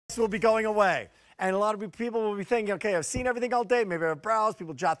will be going away. And a lot of people will be thinking, okay, I've seen everything all day. Maybe I've browsed.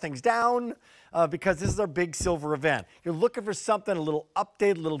 People jot things down because this is our big silver event. You're looking for something, a little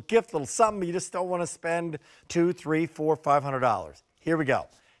update, a little gift, a little something. You just don't want to spend $200, $300, $400, $500. Here we go.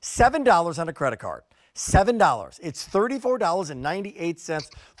 $7 on a credit card. $7. It's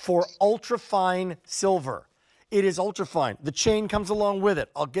 $34.98 for ultra-fine silver. It is ultra-fine. The chain comes along with it.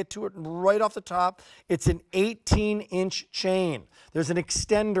 I'll get to it right off the top. It's an 18-inch chain. There's an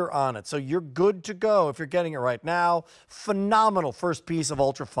extender on it, so you're good to go if you're getting it right now. Phenomenal first piece of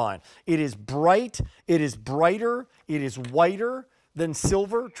ultra-fine. It is bright. It is brighter. It is whiter than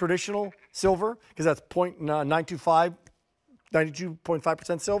silver, traditional silver, because that's 0.925.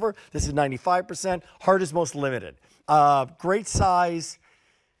 92.5% silver. This is 95%. Heart is most limited. Great size.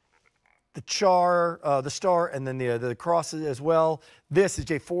 The star, and then the cross as well. This is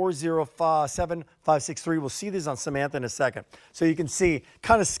J407563. We'll see these on Samantha in a second. So you can see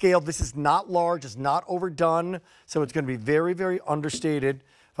kind of scaled. This is not large. It's not overdone. So it's going to be very, very understated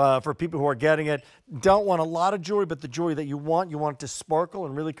for people who are getting it. Don't want a lot of jewelry, but the jewelry that you want it to sparkle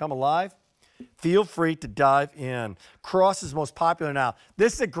and really come alive. Feel free to dive in. Cross is most popular now.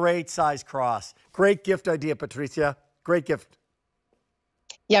 This is a great size cross. Great gift idea, Patricia. Great gift.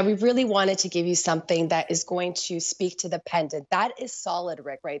 Yeah, we really wanted to give you something that is going to speak to the pendant. That is solid,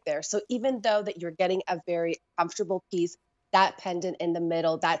 Rick, right there. So even though that you're getting a very comfortable piece, that pendant in the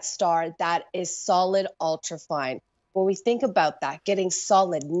middle, that star, that is solid ultra fine. When we think about that, getting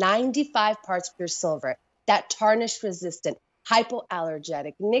solid 95 parts pure silver, that tarnish resistant,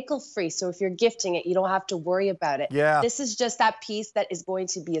 hypoallergenic, nickel free. So if you're gifting it, you don't have to worry about it. Yeah. This is just that piece that is going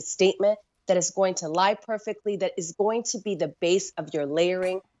to be a statement, that is going to lie perfectly, that is going to be the base of your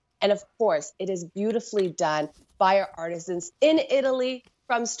layering. And of course, it is beautifully done by our artisans in Italy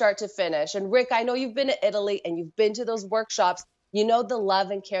from start to finish. And Rick, I know you've been to Italy and you've been to those workshops. You know the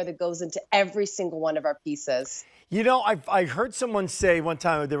love and care that goes into every single one of our pieces. You know, I heard someone say one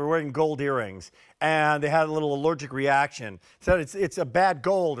time they were wearing gold earrings and they had a little allergic reaction. So it's a bad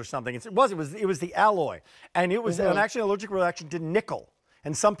gold or something. It was the alloy, and it was an actually allergic reaction to nickel.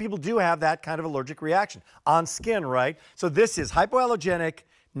 And some people do have that kind of allergic reaction on skin, right? So this is hypoallergenic,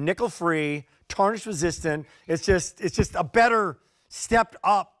 nickel-free, tarnish-resistant. It's just a better stepped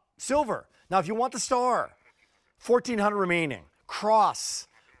up silver. Now, if you want the star, 1,400 remaining. Cross,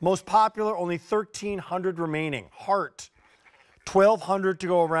 most popular, only 1,300 remaining. Heart, 1,200 to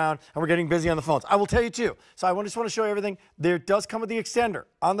go around, and we're getting busy on the phones. I will tell you too. So I just want to show you everything. There does come with the extender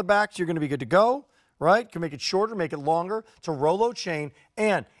on the back, so you're going to be good to go. Right? You can make it shorter, make it longer. It's a Rolo chain,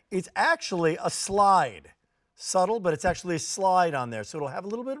 and it's actually a slide. Subtle, but it's actually a slide on there, so it'll have a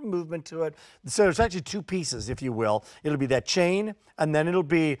little bit of movement to it. So there's actually two pieces, if you will. It'll be that chain, and then it'll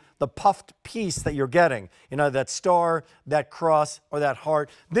be the puffed piece that you're getting. You know, that star, that cross, or that heart.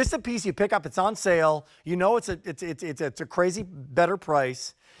 This is a piece you pick up. It's on sale. You know it's a crazy better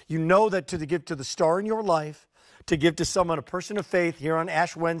price. You know that to give to the star in your life, to give to someone, a person of faith here on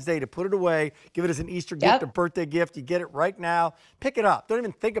Ash Wednesday, to put it away, give it as an Easter gift, a birthday gift. You get it right now. Pick it up. Don't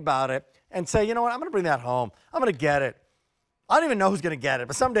even think about it and say, you know what, I'm going to bring that home. I'm going to get it. I don't even know who's going to get it,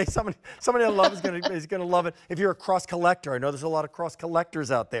 but someday somebody I love is going to love it. If you're a cross collector, I know there's a lot of cross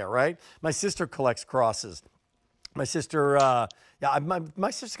collectors out there, right? My sister collects crosses. My sister,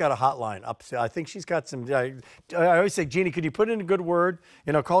 my sister's got a hotline up. I think she's got some. I always say, Jeannie, could you put in a good word?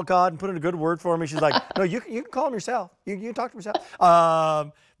 You know, call God and put in a good word for me. She's like, no, you can call him yourself. You can talk to him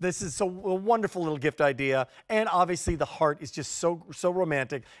yourself. This is a wonderful little gift idea, and obviously the heart is just so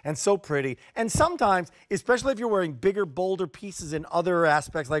romantic and so pretty. And sometimes, especially if you're wearing bigger, bolder pieces in other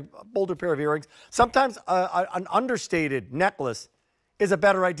aspects, like a bolder pair of earrings, sometimes an understated necklace is a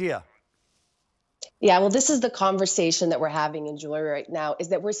better idea. Yeah, well, this is the conversation that we're having in jewelry right now, is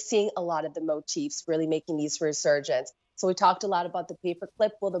that we're seeing a lot of the motifs really making these resurgence. So we talked a lot about the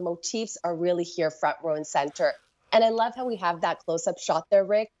paperclip. Well, the motifs are really here front row and center. And I love how we have that close-up shot there,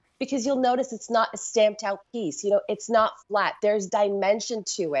 Rick, because you'll notice it's not a stamped out piece. You know, it's not flat. There's dimension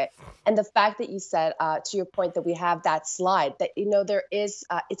to it. And the fact that you said, to your point, that we have that slide, that, you know, there is,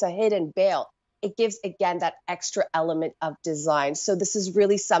 it's a hidden veil. It gives, again, that extra element of design. So this is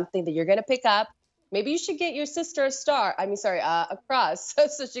really something that you're going to pick up. Maybe you should get your sister a star. I mean, sorry, a cross,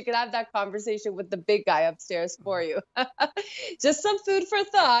 so she can have that conversation with the big guy upstairs for you. Just some food for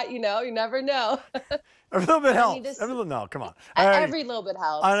thought, you know, you never know. Every little bit helps. this, No, come on. Every little bit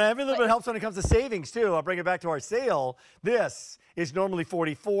helps. And every little bit helps when it comes to savings, too. I'll bring it back to our sale. This is normally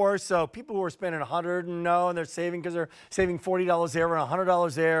 $44, so people who are spending $100 and they're saving because they're saving $40 there and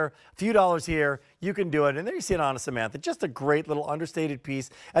 $100 there, a few dollars here, you can do it. And there you see it on Samantha. Just a great little understated piece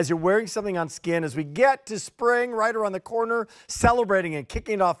as you're wearing something on skin as we get to spring right around the corner, celebrating and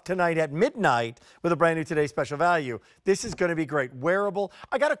kicking off tonight at midnight with a brand new Today Special Value. This is going to be great. Wearable.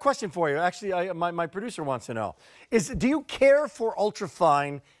 I got a question for you. Actually, my producer wants to know. Do you care for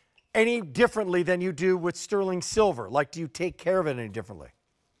UltraFine any differently than you do with sterling silver? Like, do you take care of it any differently?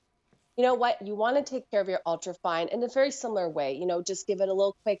 You know what? You want to take care of your UltraFine in a very similar way. You know, just give it a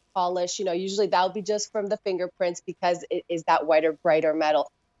little quick polish. You know, usually that'll be just from the fingerprints because it is that whiter, brighter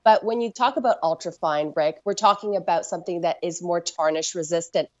metal. But when you talk about UltraFine, Rick, we're talking about something that is more tarnish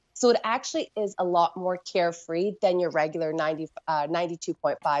resistant. So it actually is a lot more carefree than your regular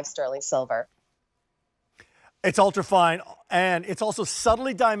 92.5 sterling silver. It's UltraFine, and it's also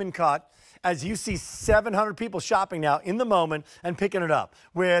subtly diamond cut, as you see 700 people shopping now in the moment and picking it up.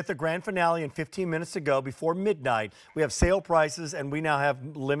 With the grand finale in 15 minutes to go before midnight, we have sale prices, and we now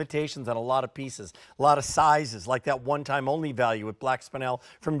have limitations on a lot of pieces, a lot of sizes, like that one-time only value with Black Spinel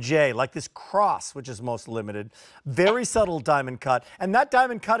from Jay, like this cross, which is most limited. Very subtle diamond cut. And that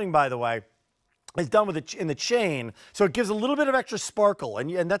diamond cutting, by the way, is done with in the chain, so it gives a little bit of extra sparkle,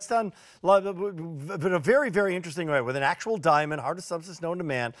 and that's done in a very, very interesting way with an actual diamond, hardest substance known to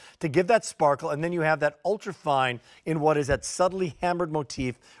man, to give that sparkle, and then you have that UltraFine in what is that subtly hammered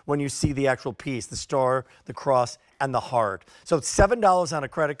motif when you see the actual piece, the star, the cross, and the heart. So it's $7 on a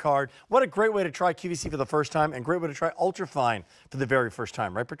credit card. What a great way to try QVC for the first time, and great way to try UltraFine for the very first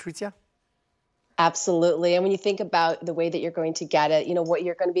time, right, Patricia? Absolutely. And when you think about the way that you're going to get it, you know, what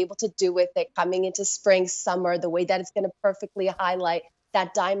you're going to be able to do with it coming into spring, summer, the way that it's going to perfectly highlight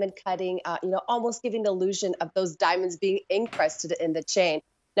that diamond cutting, you know, almost giving the illusion of those diamonds being encrusted in the chain.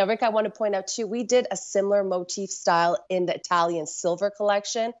 Now, Rick, I want to point out too, we did a similar motif style in the Italian silver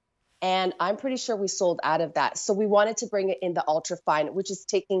collection, and I'm pretty sure we sold out of that. So we wanted to bring it in the UltraFine, which is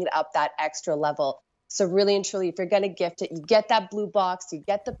taking it up that extra level. So really and truly, if you're going to gift it, you get that blue box, you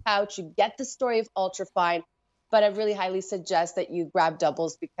get the pouch, you get the story of UltraFine. But I really highly suggest that you grab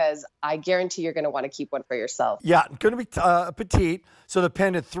doubles because I guarantee you're going to want to keep one for yourself. Yeah, going to be petite. So the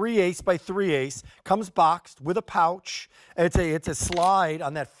pendant 3/8 by 3/8 comes boxed with a pouch. It's a slide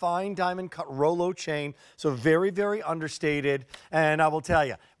on that fine diamond cut Rolo chain. So very, very understated. And I will tell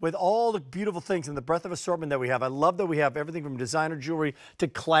you, with all the beautiful things and the breadth of assortment that we have, I love that we have everything from designer jewelry to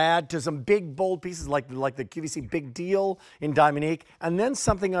clad to some big, bold pieces like the QVC Big Deal in Diamond Ink, and then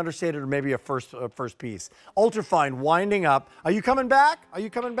something understated or maybe a first piece. UltraFine winding up. Are you coming back? Are you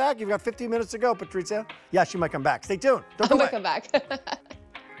coming back? You've got 15 minutes to go, Patricia. Yeah, she might come back. Stay tuned. Don't go away. Come back.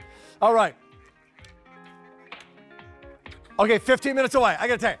 All right. Okay, 15 minutes away. I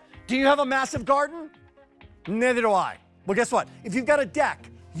got to tell you, do you have a massive garden? Neither do I. Well, guess what? If you've got a deck,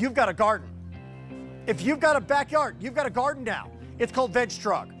 you've got a garden. If you've got a backyard, you've got a garden now. It's called Veg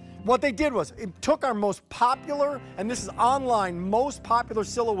Truck. What they did was it took our most popular, and this is online, most popular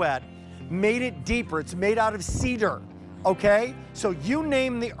silhouette, made it deeper. It's made out of cedar, okay? So you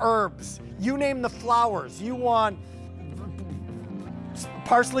name the herbs, you name the flowers. You want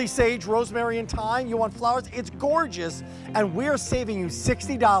parsley, sage, rosemary, and thyme. You want flowers. It's gorgeous, and we're saving you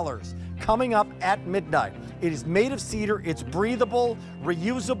 $60 coming up at midnight. It is made of cedar. It's breathable,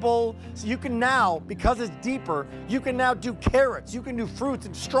 reusable. So you can now, because it's deeper, you can now do carrots. You can do fruits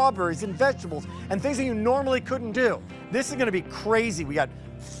and strawberries and vegetables and things that you normally couldn't do. This is going to be crazy. We got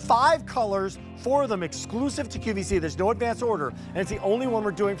 5 colors, 4 of them exclusive to QVC. There's no advance order, and it's the only one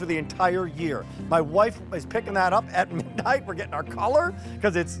we're doing for the entire year. My wife is picking that up at midnight. We're getting our color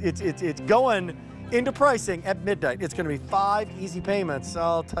because it's going into pricing at midnight. It's going to be 5 easy payments.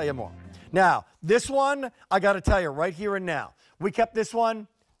 I'll tell you more. Now, this one, I got to tell you right here and now. We kept this one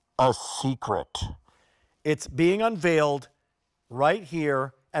a secret. It's being unveiled right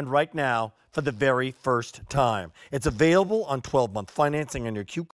here and right now for the very first time. It's available on 12-month financing on your